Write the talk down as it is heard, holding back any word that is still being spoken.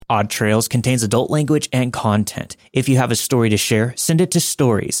Odd Trails contains adult language and content. If you have a story to share, send it to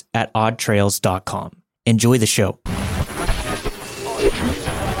stories@oddtrails.com. Enjoy the show.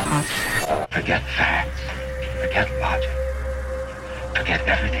 Forget facts. Forget logic. Forget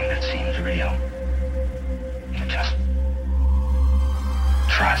everything that seems real. Just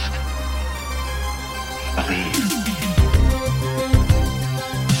trust. Believe.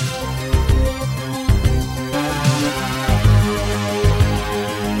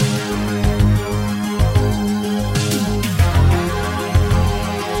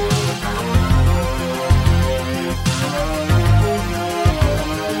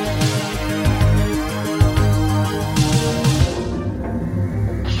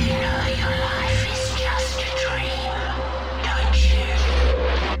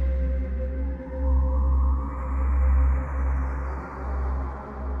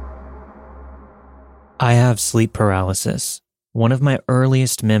 I have sleep paralysis. One of my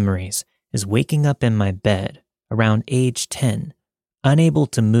earliest memories is waking up in my bed around age 10, unable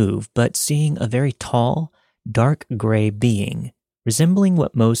to move, but seeing a very tall, dark gray being resembling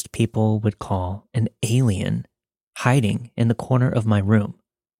what most people would call an alien hiding in the corner of my room.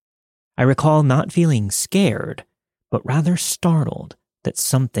 I recall not feeling scared, but rather startled that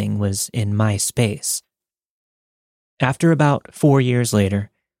something was in my space. After about 4 years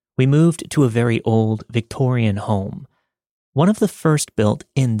later, we moved to a very old Victorian home, one of the first built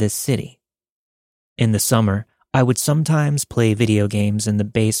in this city. In the summer, I would sometimes play video games in the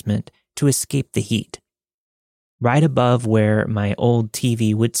basement to escape the heat. Right above where my old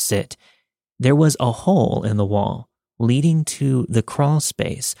TV would sit, there was a hole in the wall leading to the crawl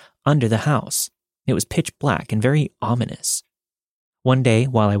space under the house. It was pitch black and very ominous. One day,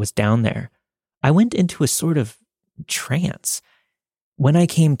 while I was down there, I went into a sort of trance. When I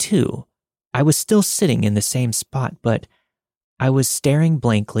came to, I was still sitting in the same spot, but I was staring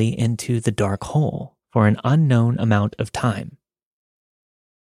blankly into the dark hole for an unknown amount of time.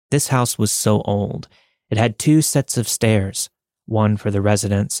 This house was so old. It had 2 sets of stairs, one for the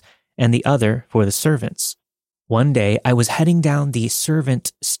residents and the other for the servants. One day, I was heading down the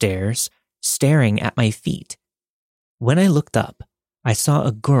servant stairs, staring at my feet. When I looked up, I saw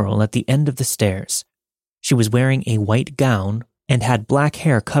a girl at the end of the stairs. She was wearing a white gown and had black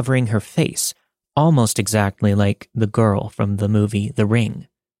hair covering her face, almost exactly like the girl from the movie The Ring.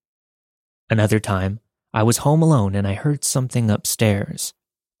 Another time, I was home alone and I heard something upstairs,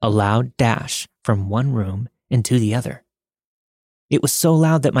 a loud dash from one room into the other. It was so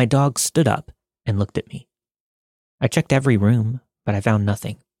loud that my dog stood up and looked at me. I checked every room, but I found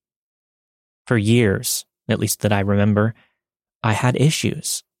nothing. For years, at least that I remember, I had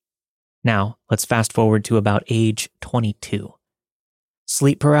issues. Now, let's fast forward to about age 22.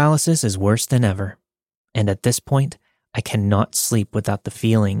 Sleep paralysis is worse than ever, and at this point, I cannot sleep without the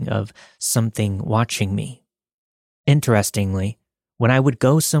feeling of something watching me. Interestingly, when I would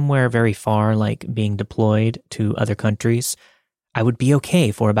go somewhere very far, like being deployed to other countries, I would be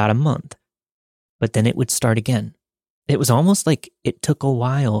okay for about a month, but then it would start again. It was almost like it took a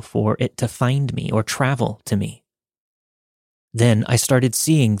while for it to find me or travel to me. Then I started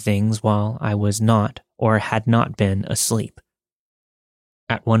seeing things while I was not or had not been asleep.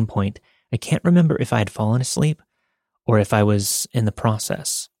 At one point, I can't remember if I had fallen asleep or if I was in the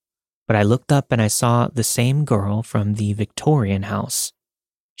process, but I looked up and I saw the same girl from the Victorian house.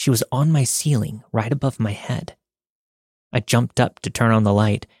 She was on my ceiling right above my head. I jumped up to turn on the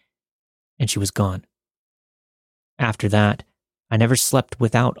light, and she was gone. After that, I never slept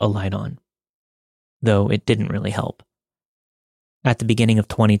without a light on, though it didn't really help. At the beginning of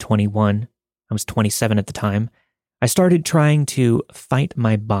 2021, I was 27 at the time, I started trying to fight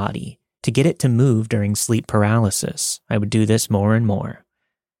my body to get it to move during sleep paralysis. I would do this more and more.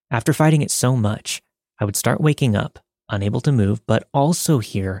 After fighting it so much, I would start waking up, unable to move, but also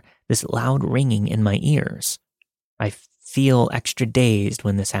hear this loud ringing in my ears. I feel extra dazed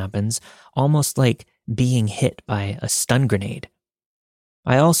when this happens, almost like being hit by a stun grenade.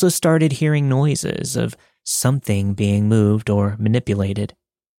 I also started hearing noises of something being moved or manipulated,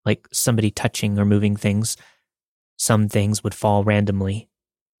 like somebody touching or moving things. Some things would fall randomly,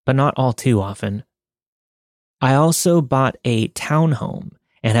 but not all too often. I also bought a townhome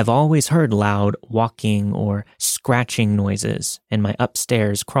and have always heard loud walking or scratching noises in my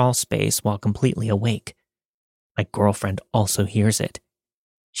upstairs crawl space while completely awake. My girlfriend also hears it.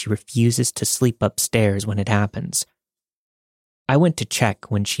 She refuses to sleep upstairs when it happens. I went to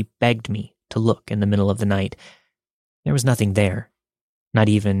check when she begged me to look in the middle of the night. There was nothing there, not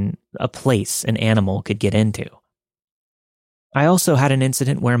even a place an animal could get into. I also had an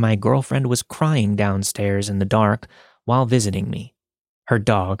incident where my girlfriend was crying downstairs in the dark while visiting me. Her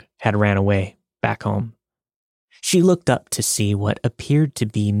dog had ran away back home. She looked up to see what appeared to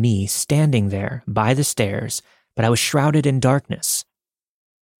be me standing there by the stairs, but I was shrouded in darkness.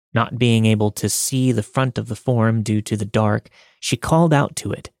 Not being able to see the front of the form due to the dark, she called out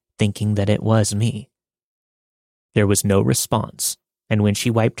to it, thinking that it was me. There was no response, and when she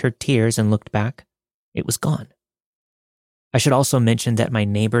wiped her tears and looked back, it was gone. I should also mention that my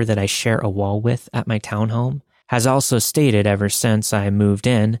neighbor that I share a wall with at my townhome has also stated ever since I moved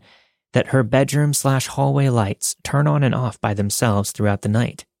in that her bedroom/hallway lights turn on and off by themselves throughout the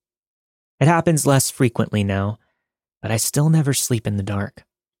night. It happens less frequently now, but I still never sleep in the dark.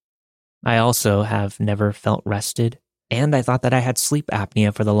 I also have never felt rested, and I thought that I had sleep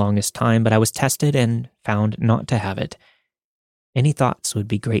apnea for the longest time, but I was tested and found not to have it. Any thoughts would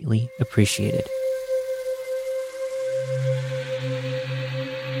be greatly appreciated.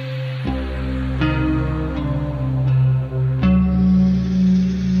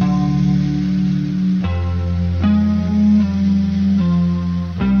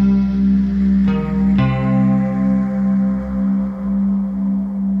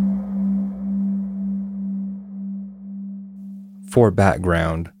 For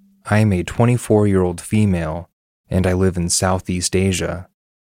background, I am a 24-year-old female, and I live in Southeast Asia.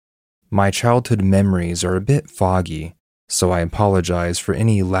 My childhood memories are a bit foggy, so I apologize for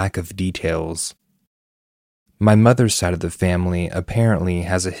any lack of details. My mother's side of the family apparently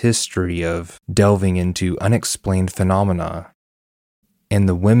has a history of delving into unexplained phenomena, and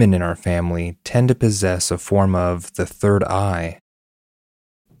the women in our family tend to possess a form of the third eye.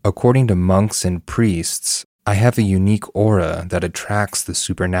 According to monks and priests, I have a unique aura that attracts the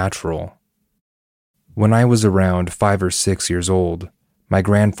supernatural. When I was around 5 or 6 years old, my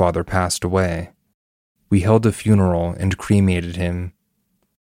grandfather passed away. We held a funeral and cremated him.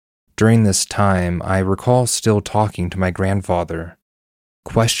 During this time, I recall still talking to my grandfather,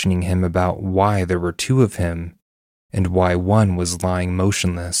 questioning him about why there were 2 of him and why one was lying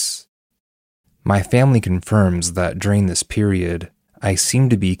motionless. My family confirms that during this period, I seemed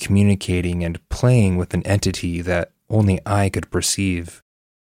to be communicating and playing with an entity that only I could perceive.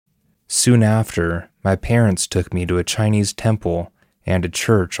 Soon after, my parents took me to a Chinese temple and a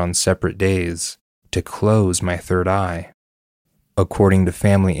church on separate days to close my third eye. According to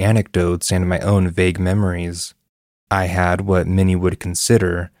family anecdotes and my own vague memories, I had what many would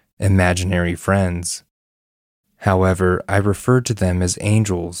consider imaginary friends. However, I referred to them as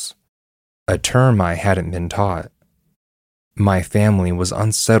angels, a term I hadn't been taught. My family was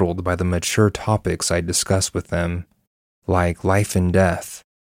unsettled by the mature topics I discussed with them, like life and death,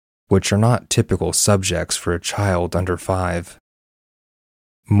 which are not typical subjects for a child under 5.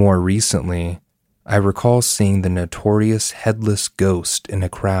 More recently, I recall seeing the notorious headless ghost in a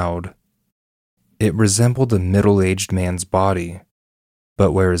crowd. It resembled a middle-aged man's body,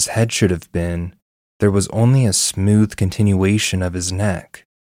 but where his head should have been, there was only a smooth continuation of his neck.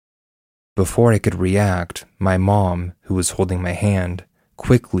 Before I could react, my mom, who was holding my hand,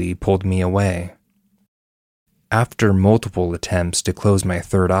 quickly pulled me away. After multiple attempts to close my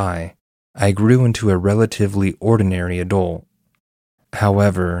third eye, I grew into a relatively ordinary adult.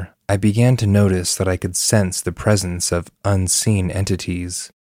 However, I began to notice that I could sense the presence of unseen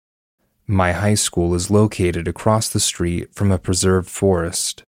entities. My high school is located across the street from a preserved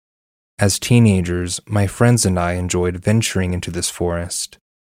forest. As teenagers, my friends and I enjoyed venturing into this forest.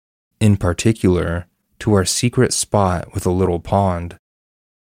 In particular, to our secret spot with a little pond.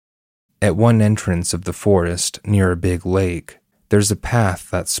 At one entrance of the forest, near a big lake, there's a path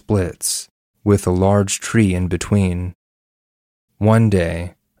that splits, with a large tree in between. One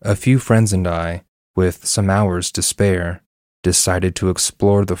day, a few friends and I, with some hours to spare, decided to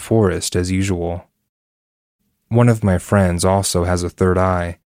explore the forest as usual. One of my friends also has a third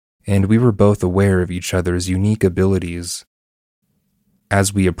eye, and we were both aware of each other's unique abilities.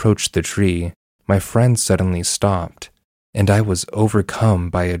 As we approached the tree, my friend suddenly stopped, and I was overcome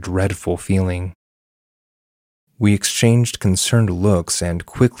by a dreadful feeling. We exchanged concerned looks and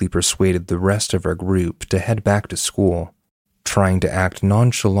quickly persuaded the rest of our group to head back to school, trying to act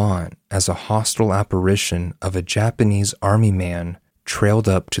nonchalant as a hostile apparition of a Japanese army man trailed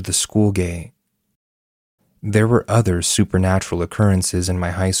up to the school gate. There were other supernatural occurrences in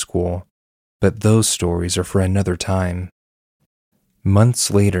my high school, but those stories are for another time. Months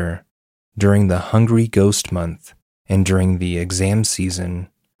later, during the Hungry Ghost Month and during the exam season,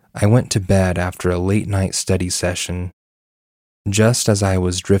 I went to bed after a late-night study session. Just as I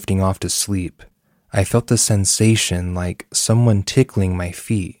was drifting off to sleep, I felt a sensation like someone tickling my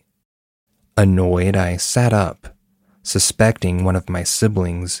feet. Annoyed, I sat up, suspecting one of my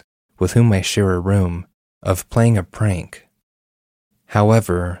siblings, with whom I share a room, of playing a prank.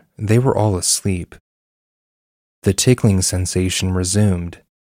 However, they were all asleep. The tickling sensation resumed,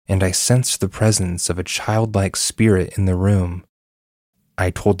 and I sensed the presence of a childlike spirit in the room. I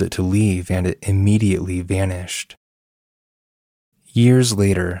told it to leave, and it immediately vanished. Years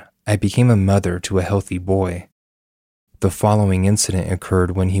later, I became a mother to a healthy boy. The following incident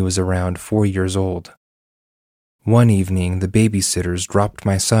occurred when he was around 4 years old. One evening, the babysitters dropped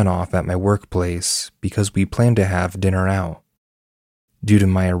my son off at my workplace because we planned to have dinner out. Due to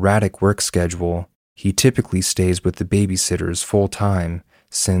my erratic work schedule, he typically stays with the babysitters full-time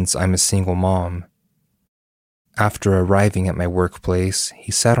since I'm a single mom. After arriving at my workplace,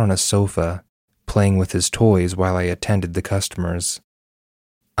 he sat on a sofa, playing with his toys while I attended the customers.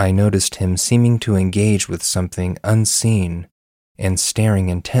 I noticed him seeming to engage with something unseen and staring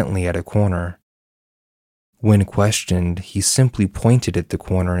intently at a corner. When questioned, he simply pointed at the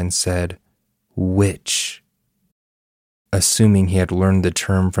corner and said, "Witch." Assuming he had learned the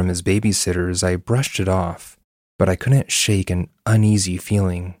term from his babysitters, I brushed it off, but I couldn't shake an uneasy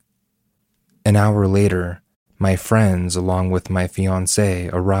feeling. An hour later, my friends, along with my fiancée,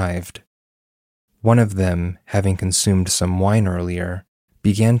 arrived. One of them, having consumed some wine earlier,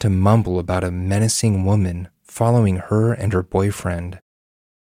 began to mumble about a menacing woman following her and her boyfriend.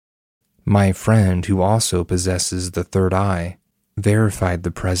 My friend, who also possesses the third eye, verified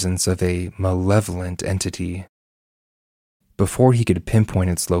the presence of a malevolent entity. Before he could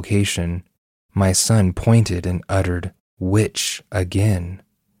pinpoint its location, my son pointed and uttered, "Witch," again.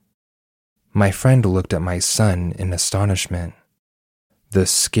 My friend looked at my son in astonishment. The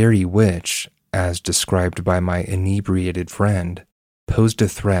scary witch, as described by my inebriated friend, posed a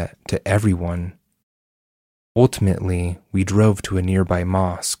threat to everyone. Ultimately, we drove to a nearby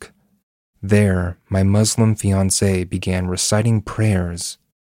mosque. There, my Muslim fiancé began reciting prayers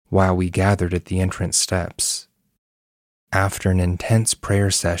while we gathered at the entrance steps. After an intense prayer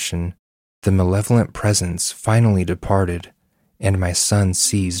session, the malevolent presence finally departed, and my son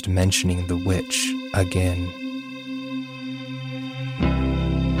ceased mentioning the witch again.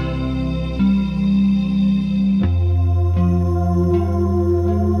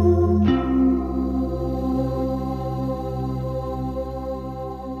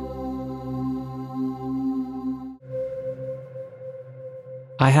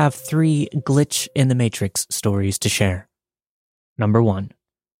 I have 3 glitch in the Matrix stories to share. Number 1.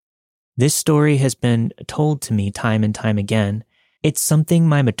 This story has been told to me time and time again. It's something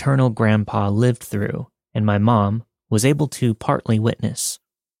my maternal grandpa lived through, and my mom was able to partly witness.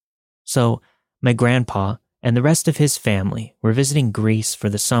 So, my grandpa and the rest of his family were visiting Greece for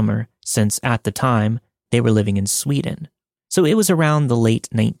the summer, since at the time they were living in Sweden. So it was around the late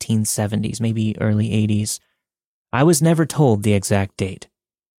 1970s, maybe early 80s. I was never told the exact date.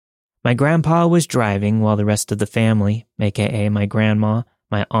 My grandpa was driving while the rest of the family, aka my grandma,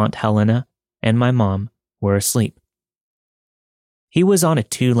 my Aunt Helena, and my mom, were asleep. He was on a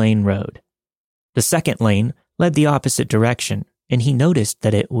 2-lane road. The second lane led the opposite direction, and he noticed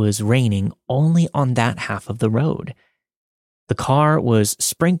that it was raining only on that half of the road. The car was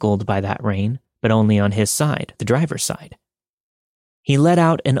sprinkled by that rain, but only on his side, the driver's side. He let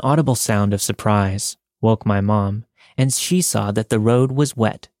out an audible sound of surprise, woke my mom, and she saw that the road was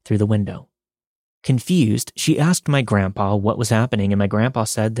wet through the window. Confused, she asked my grandpa what was happening, and my grandpa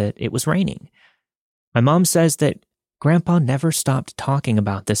said that it was raining. My mom says that Grandpa never stopped talking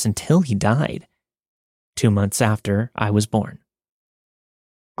about this until he died. 2 months after I was born.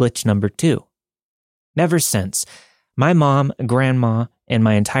 Glitch number 2. Never since, my mom, grandma, and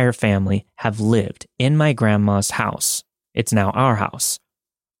my entire family have lived in my grandma's house. It's now our house.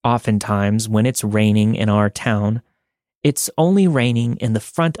 Oftentimes, when it's raining in our town, it's only raining in the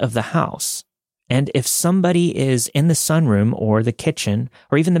front of the house. And if somebody is in the sunroom or the kitchen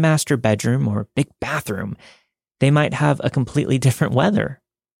or even the master bedroom or big bathroom, they might have a completely different weather,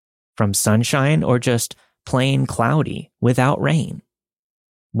 from sunshine or just plain cloudy without rain.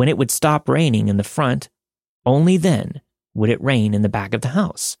 When it would stop raining in the front, only then would it rain in the back of the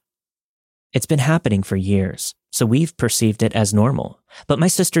house. It's been happening for years, so we've perceived it as normal. But my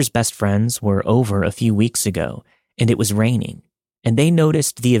sister's best friends were over a few weeks ago, and it was raining, and they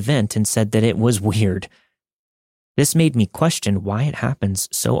noticed the event and said that it was weird. This made me question why it happens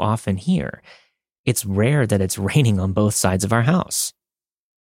so often here. It's rare that it's raining on both sides of our house.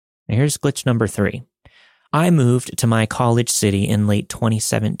 Now here's glitch number 3. I moved to my college city in late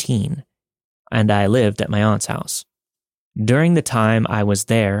 2017, and I lived at my aunt's house. During the time I was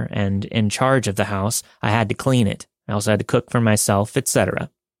there and in charge of the house, I had to clean it. I also had to cook for myself, etc.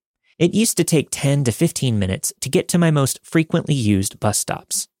 It used to take 10 to 15 minutes to get to my most frequently used bus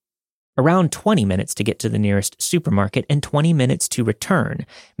stops. around 20 minutes to get to the nearest supermarket and 20 minutes to return,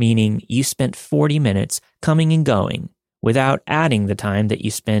 meaning you spent 40 minutes coming and going without adding the time that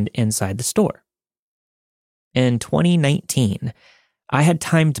you spend inside the store. In 2019, I had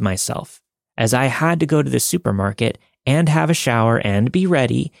timed myself as I had to go to the supermarket and have a shower and be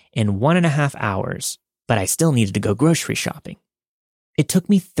ready in 1.5 hours, but I still needed to go grocery shopping. It took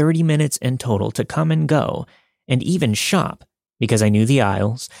me 30 minutes in total to come and go and even shop because I knew the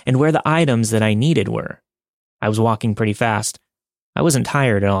aisles and where the items that I needed were. I was walking pretty fast. I wasn't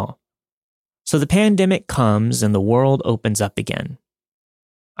tired at all. So the pandemic comes and the world opens up again.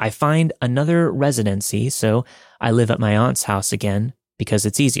 I find another residency, so I live at my aunt's house again because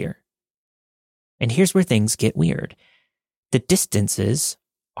it's easier. And here's where things get weird. The distances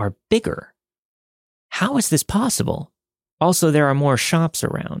are bigger. How is this possible? Also, there are more shops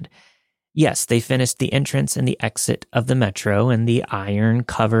around. Yes, they finished the entrance and the exit of the metro, and the iron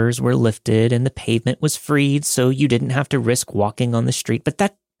covers were lifted and the pavement was freed, so you didn't have to risk walking on the street. But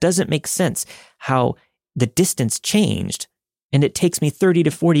that doesn't make sense how the distance changed, and it takes me 30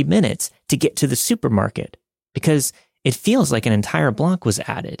 to 40 minutes to get to the supermarket because it feels like an entire block was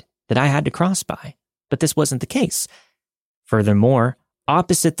added that I had to cross by. But this wasn't the case. Furthermore,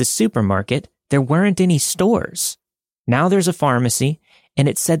 opposite the supermarket, there weren't any stores. Now there's a pharmacy, and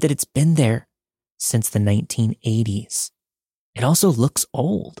it said that it's been there since the 1980s. It also looks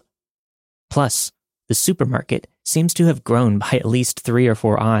old. Plus, the supermarket seems to have grown by at least 3 or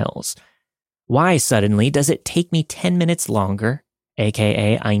 4 aisles. Why suddenly does it take me 10 minutes longer,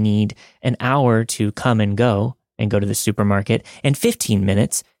 aka I need an hour to come and go to the supermarket, and 15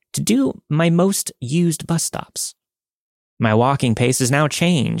 minutes to do my most used bus stops? My walking pace has now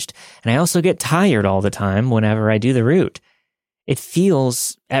changed, and I also get tired all the time whenever I do the route. It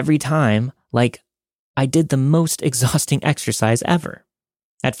feels every time like I did the most exhausting exercise ever.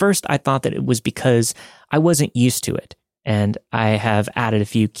 At first, I thought that it was because I wasn't used to it, and I have added a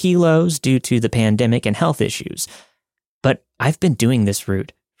few kilos due to the pandemic and health issues. But I've been doing this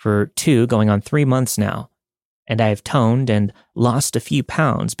route for 2 going on 3 months now, and I have toned and lost a few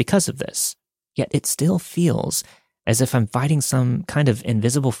pounds because of this. Yet it still feels as if I'm fighting some kind of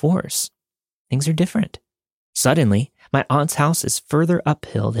invisible force. Things are different. Suddenly, my aunt's house is further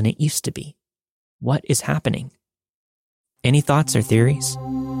uphill than it used to be. What is happening? Any thoughts or theories?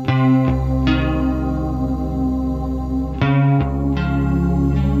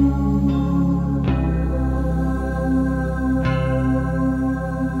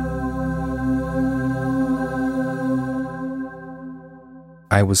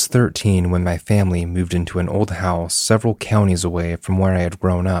 I was 13 when my family moved into an old house several counties away from where I had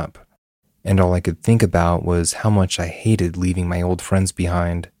grown up, and all I could think about was how much I hated leaving my old friends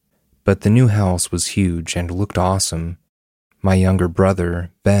behind. But the new house was huge and looked awesome. My younger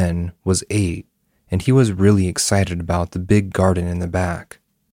brother, Ben, was 8, and he was really excited about the big garden in the back.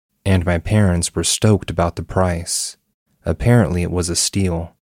 And my parents were stoked about the price. Apparently it was a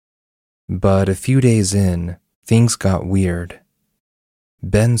steal. But a few days in, things got weird.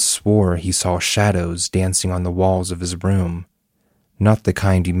 Ben swore he saw shadows dancing on the walls of his room. Not the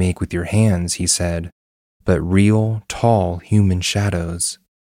kind you make with your hands, he said, but real, tall human shadows.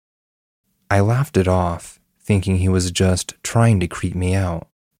 I laughed it off, thinking he was just trying to creep me out.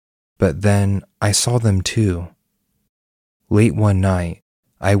 But then I saw them too. Late one night,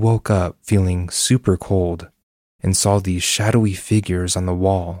 I woke up feeling super cold and saw these shadowy figures on the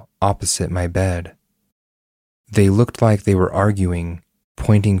wall opposite my bed. They looked like they were arguing,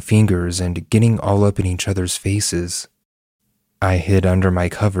 pointing fingers and getting all up in each other's faces. I hid under my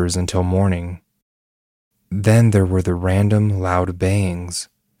covers until morning. Then there were the random loud bangs.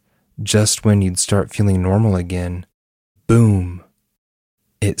 Just when you'd start feeling normal again, boom.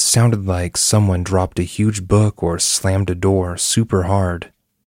 It sounded like someone dropped a huge book or slammed a door super hard.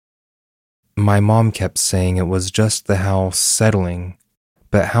 My mom kept saying it was just the house settling,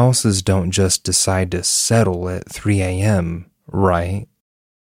 but houses don't just decide to settle at 3 a.m., right?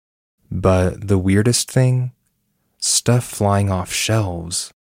 But the weirdest thing? Stuff flying off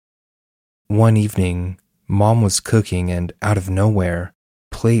shelves. One evening, Mom was cooking and out of nowhere,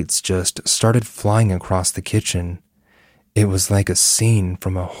 plates just started flying across the kitchen. It was like a scene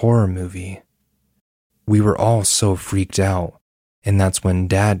from a horror movie. We were all so freaked out, and that's when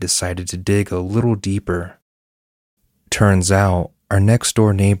Dad decided to dig a little deeper. Turns out, our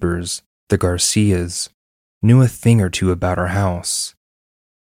next-door neighbors, the Garcias, knew a thing or two about our house.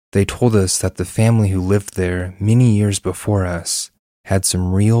 They told us that the family who lived there many years before us had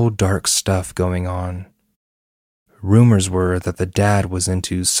some real dark stuff going on. Rumors were that the dad was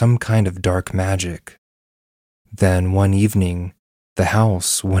into some kind of dark magic. Then one evening, The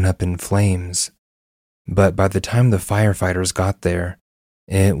house went up in flames, but by the time the firefighters got there,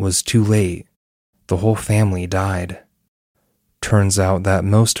 it was too late. The whole family died. Turns out that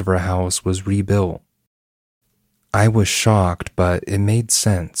most of our house was rebuilt. I was shocked, but it made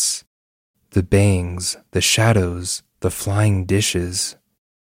sense. The bangs, the shadows, the flying dishes.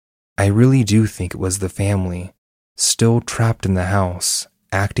 I really do think it was the family, still trapped in the house,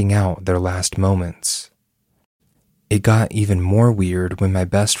 acting out their last moments. It got even more weird when my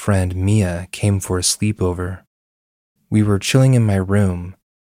best friend Mia came for a sleepover. We were chilling in my room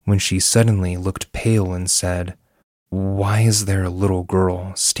when she suddenly looked pale and said, "Why is there a little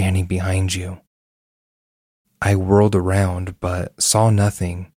girl standing behind you?" I whirled around but saw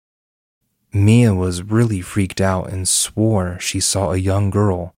nothing. Mia was really freaked out and swore she saw a young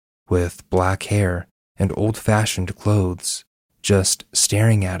girl with black hair and old-fashioned clothes just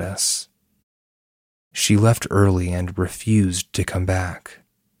staring at us. She left early and refused to come back.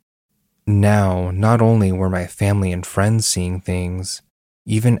 Now, not only were my family and friends seeing things,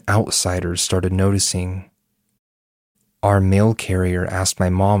 even outsiders started noticing. Our mail carrier asked my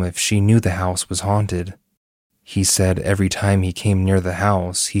mom if she knew the house was haunted. He said every time he came near the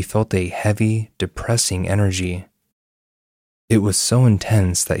house, he felt a heavy, depressing energy. It was so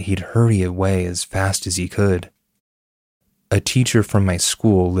intense that he'd hurry away as fast as he could. A teacher from my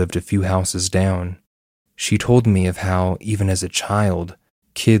school lived a few houses down. She told me of how, even as a child,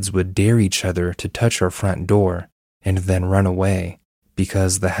 kids would dare each other to touch our front door and then run away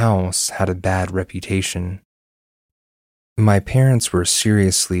because the house had a bad reputation. My parents were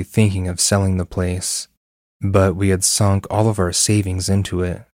seriously thinking of selling the place, but we had sunk all of our savings into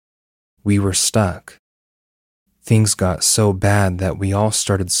it. We were stuck. Things got so bad that we all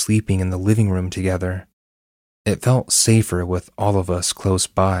started sleeping in the living room together. It felt safer with all of us close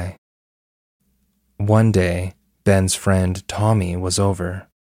by. One day, Ben's friend Tommy was over.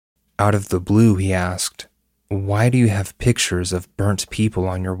 Out of the blue, he asked, "Why do you have pictures of burnt people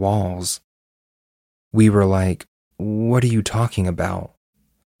on your walls?" We were like, "What are you talking about?"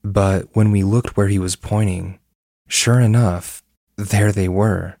 But when we looked where he was pointing, sure enough, there they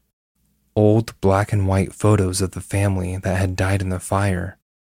were. Old black and white photos of the family that had died in the fire,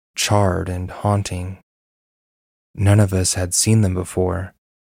 charred and haunting. None of us had seen them before,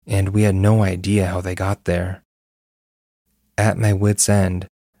 and we had no idea how they got there. At my wit's end,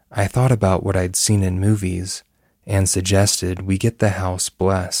 I thought about what I'd seen in movies and suggested we get the house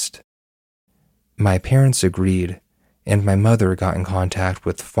blessed. My parents agreed, and my mother got in contact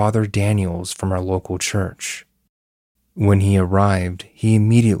with Father Daniels from our local church. When he arrived, he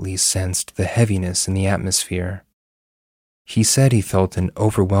immediately sensed the heaviness in the atmosphere. He said he felt an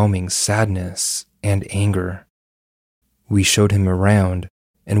overwhelming sadness and anger. We showed him around,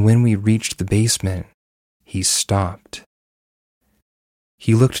 and when we reached the basement, he stopped.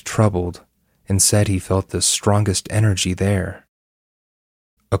 He looked troubled and said he felt the strongest energy there.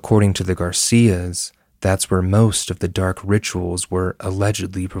 According to the Garcias, that's where most of the dark rituals were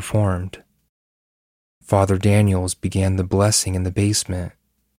allegedly performed. Father Daniels began the blessing in the basement.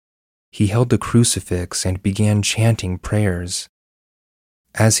 He held the crucifix and began chanting prayers.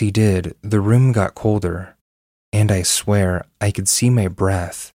 As he did, the room got colder, and I swear I could see my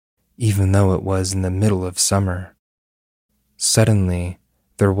breath, even though it was in the middle of summer. Suddenly,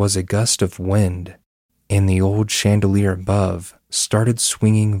 there was a gust of wind, and the old chandelier above started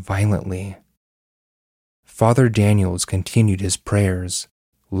swinging violently. Father Daniels continued his prayers,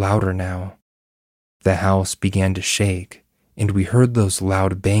 louder now. The house began to shake, and we heard those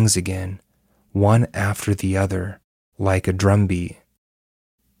loud bangs again, one after the other, like a drumbeat.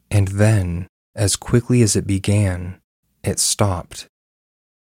 And then, as quickly as it began, it stopped.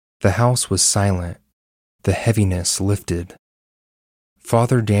 The house was silent. The heaviness lifted.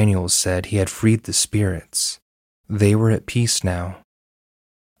 Father Daniels said he had freed the spirits. They were at peace now.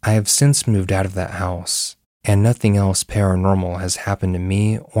 I have since moved out of that house, and nothing else paranormal has happened to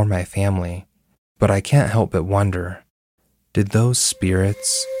me or my family, but I can't help but wonder, did those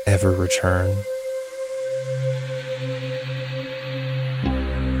spirits ever return?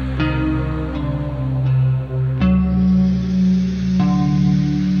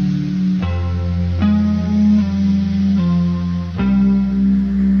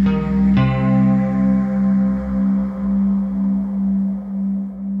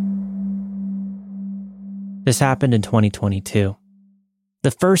 This happened in 2022.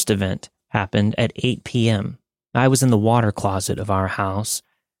 The first event happened at 8 p.m. I was in the water closet of our house.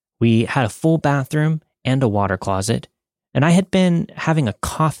 We had a full bathroom and a water closet, and I had been having a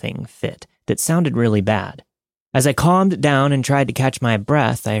coughing fit that sounded really bad. As I calmed down and tried to catch my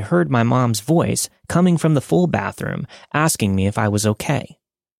breath, I heard my mom's voice coming from the full bathroom, asking me if I was okay.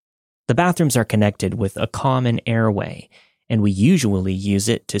 The bathrooms are connected with a common airway, and we usually use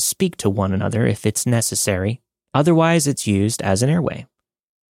it to speak to one another if it's necessary. Otherwise, it's used as an airway.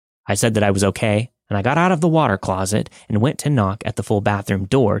 I said that I was okay, and I got out of the water closet and went to knock at the full bathroom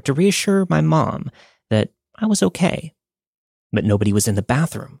door to reassure my mom that I was okay. But nobody was in the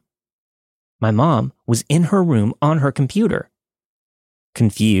bathroom. My mom was in her room on her computer.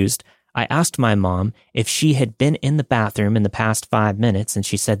 Confused, I asked my mom if she had been in the bathroom in the past 5 minutes, and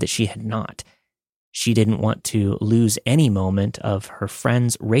she said that she had not. She didn't want to lose any moment of her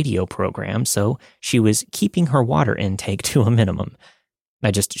friend's radio program, so she was keeping her water intake to a minimum.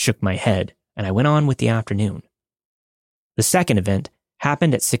 I just shook my head, and I went on with the afternoon. The second event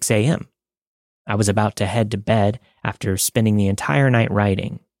happened at 6 a.m. I was about to head to bed after spending the entire night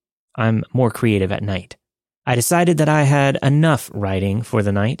writing. I'm more creative at night. I decided that I had enough writing for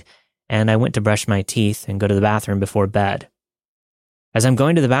the night, and I went to brush my teeth and go to the bathroom before bed. As I'm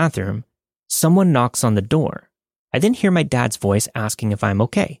going to the bathroom, someone knocks on the door. I then hear my dad's voice asking if I'm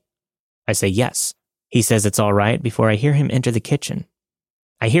okay. I say yes. He says it's all right before I hear him enter the kitchen.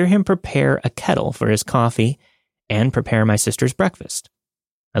 I hear him prepare a kettle for his coffee and prepare my sister's breakfast.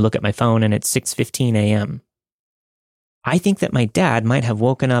 I look at my phone and it's 6:15 a.m. I think that my dad might have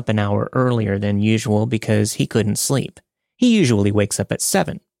woken up an hour earlier than usual because he couldn't sleep. He usually wakes up at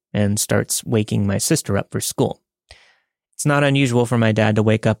 7 and starts waking my sister up for school. It's not unusual for my dad to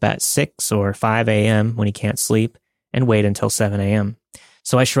wake up at 6 or 5 a.m. when he can't sleep and wait until 7 a.m.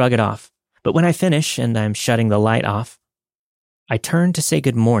 So I shrug it off. But when I finish and I'm shutting the light off, I turn to say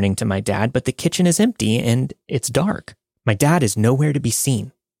good morning to my dad, but the kitchen is empty and it's dark. My dad is nowhere to be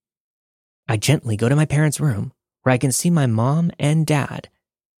seen. I gently go to my parents' room where I can see my mom and dad,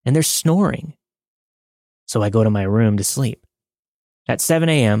 and they're snoring. So I go to my room to sleep. At 7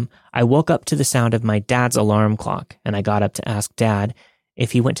 a.m., I woke up to the sound of my dad's alarm clock, and I got up to ask Dad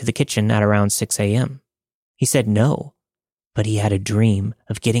if he went to the kitchen at around 6 a.m. He said no, but he had a dream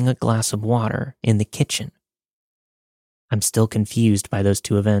of getting a glass of water in the kitchen. I'm still confused by those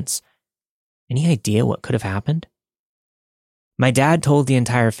two events. Any idea what could have happened? My dad told the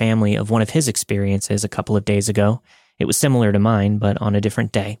entire family of one of his experiences a couple of days ago. It was similar to mine, but on a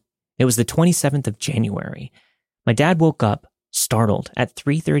different day. It was the 27th of January. My dad woke up startled at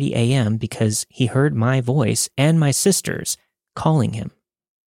 3:30 a.m. because he heard my voice and my sister's calling him.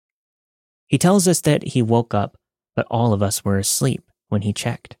 He tells us that he woke up, but all of us were asleep when he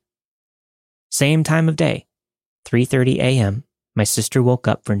checked. Same time of day, 3:30 a.m., my sister woke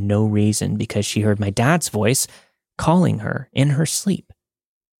up for no reason because she heard my dad's voice calling her in her sleep.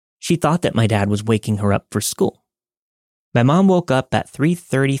 She thought that my dad was waking her up for school. My mom woke up at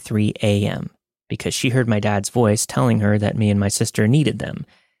 3:33 a.m. because she heard my dad's voice telling her that me and my sister needed them,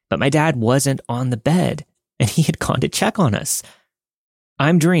 but my dad wasn't on the bed and he had gone to check on us.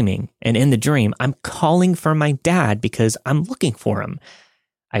 I'm dreaming, and in the dream, I'm calling for my dad because I'm looking for him.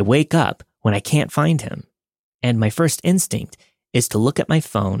 I wake up when I can't find him, and my first instinct is to look at my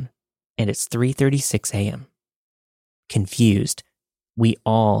phone, and it's 3:36 a.m. Confused, we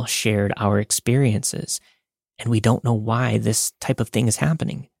all shared our experiences, and we don't know why this type of thing is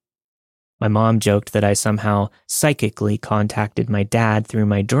happening. My mom joked that I somehow psychically contacted my dad through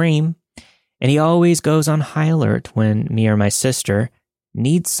my dream, and he always goes on high alert when me or my sister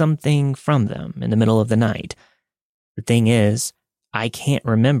needs something from them in the middle of the night. The thing is, I can't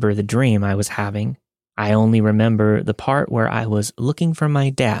remember the dream I was having. I only remember the part where I was looking for my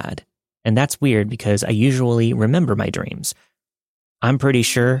dad. And that's weird because I usually remember my dreams. I'm pretty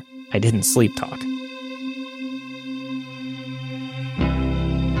sure I didn't sleep talk.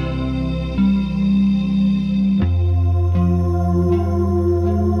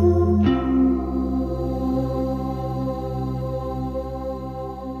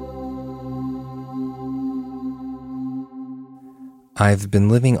 I've been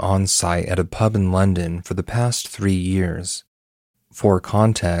living on site at a pub in London for the past 3 years. For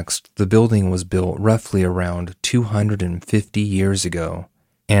context, the building was built roughly around 250 years ago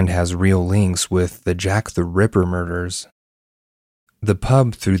and has real links with the Jack the Ripper murders. The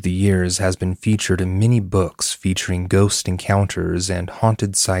pub through the years has been featured in many books featuring ghost encounters and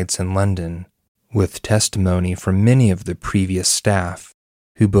haunted sites in London, with testimony from many of the previous staff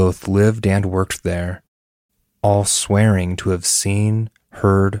who both lived and worked there, all swearing to have seen,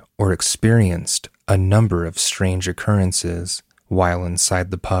 heard, or experienced a number of strange occurrences while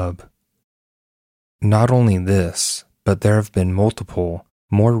inside the pub. Not only this, but there have been multiple,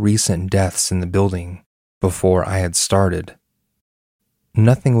 more recent deaths in the building before I had started.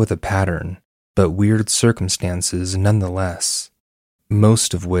 Nothing with a pattern, but weird circumstances nonetheless,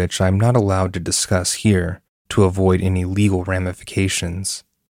 most of which I'm not allowed to discuss here to avoid any legal ramifications.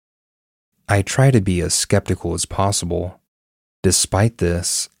 I try to be as skeptical as possible. Despite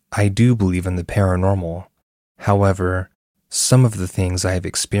this, I do believe in the paranormal. However, some of the things I have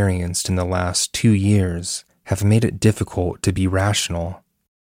experienced in the last 2 years have made it difficult to be rational.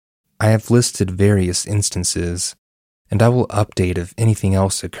 I have listed various instances, and I will update if anything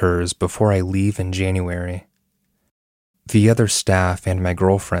else occurs before I leave in January. The other staff and my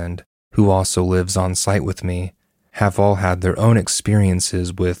girlfriend, who also lives on site with me, have all had their own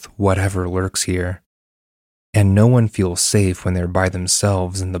experiences with whatever lurks here, and no one feels safe when they're by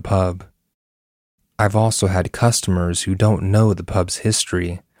themselves in the pub. I've also had customers who don't know the pub's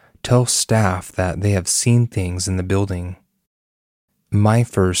history tell staff that they have seen things in the building. My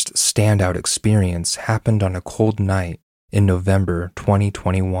first standout experience happened on a cold night in November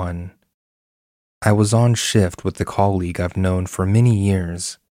 2021. I was on shift with a colleague I've known for many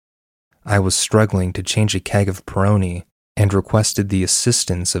years. I was struggling to change a keg of Peroni and requested the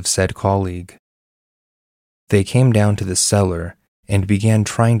assistance of said colleague. They came down to the cellar and began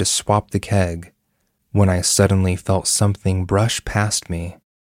trying to swap the keg when I suddenly felt something brush past me.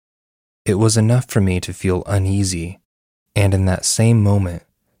 It was enough for me to feel uneasy, and in that same moment,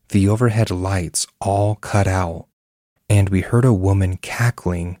 the overhead lights all cut out, and we heard a woman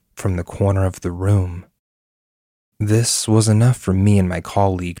cackling from the corner of the room. This was enough for me and my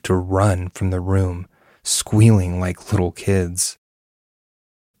colleague to run from the room, squealing like little kids.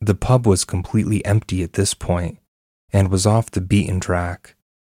 The pub was completely empty at this point, and was off the beaten track.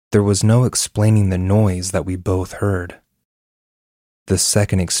 There was no explaining the noise that we both heard. The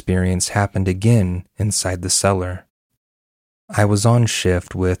second experience happened again inside the cellar. I was on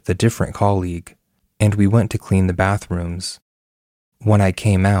shift with a different colleague, and we went to clean the bathrooms. When I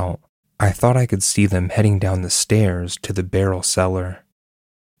came out, I thought I could see them heading down the stairs to the barrel cellar.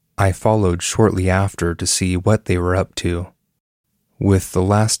 I followed shortly after to see what they were up to. With the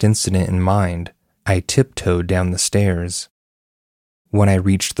last incident in mind, I tiptoed down the stairs. When I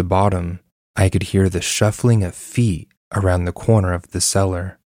reached the bottom, I could hear the shuffling of feet around the corner of the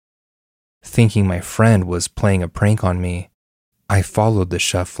cellar. Thinking my friend was playing a prank on me, I followed the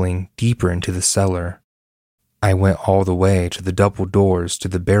shuffling deeper into the cellar. I went all the way to the double doors to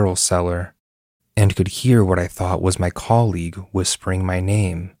the barrel cellar, and could hear what I thought was my colleague whispering my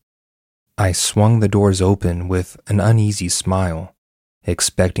name. I swung the doors open with an uneasy smile,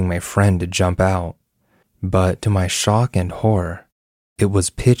 expecting my friend to jump out, but to my shock and horror, it was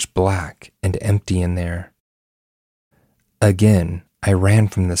pitch black and empty in there. Again, I ran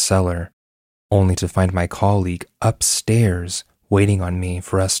from the cellar, only to find my colleague upstairs waiting on me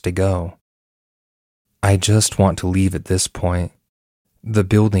for us to go. I just want to leave at this point. The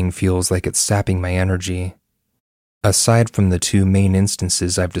building feels like it's sapping my energy. Aside from the 2 main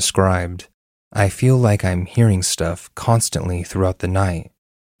instances I've described, I feel like I'm hearing stuff constantly throughout the night,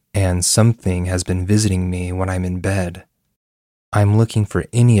 and something has been visiting me when I'm in bed. I'm looking for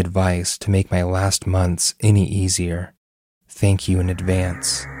any advice to make my last months any easier. Thank you in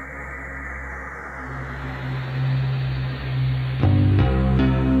advance.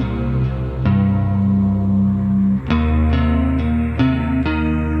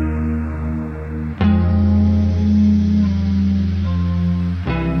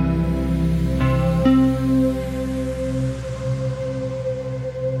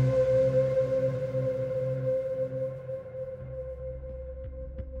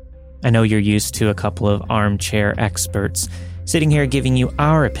 I know you're used to a couple of armchair experts sitting here giving you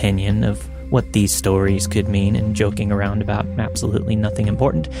our opinion of what these stories could mean and joking around about absolutely nothing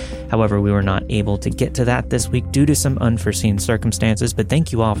important. However, we were not able to get to that this week due to some unforeseen circumstances, but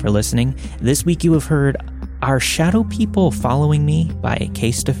thank you all for listening. This week you have heard Are Shadow People Following Me by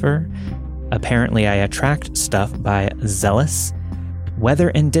Castifer, Apparently I Attract Stuff by Zealous, Weather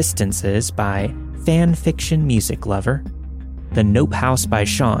and Distances by Fan Fiction Music Lover, The Nope House by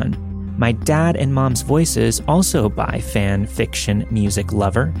Sean, My Dad and Mom's Voices, also by Fan Fiction Music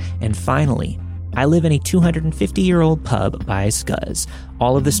Lover, and finally, I Live in a 250-Year-Old Pub by Scuzz.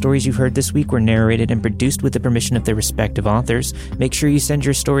 All of the stories you've heard this week were narrated and produced with the permission of their respective authors. Make sure you send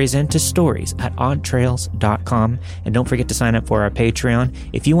your stories in to stories@oddtrails.com, and don't forget to sign up for our Patreon.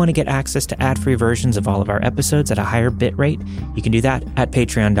 If you want to get access to ad-free versions of all of our episodes at a higher bit rate, you can do that at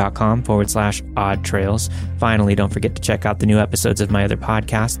patreon.com/oddtrails. Finally, don't forget to check out the new episodes of my other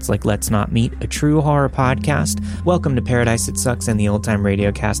podcasts like Let's Not Meet, a true horror podcast, Welcome to Paradise It Sucks, and the Old Time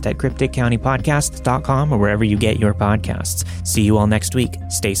Radio Cast at crypticcountypodcasts.com or wherever you get your podcasts. See you all next week.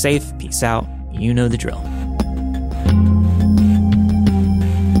 Stay safe. Peace out. You know the drill.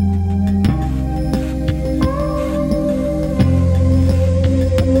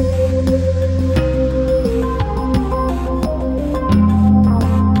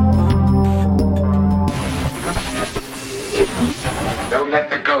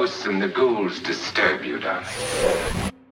 ghosts and the ghouls disturb you, darling.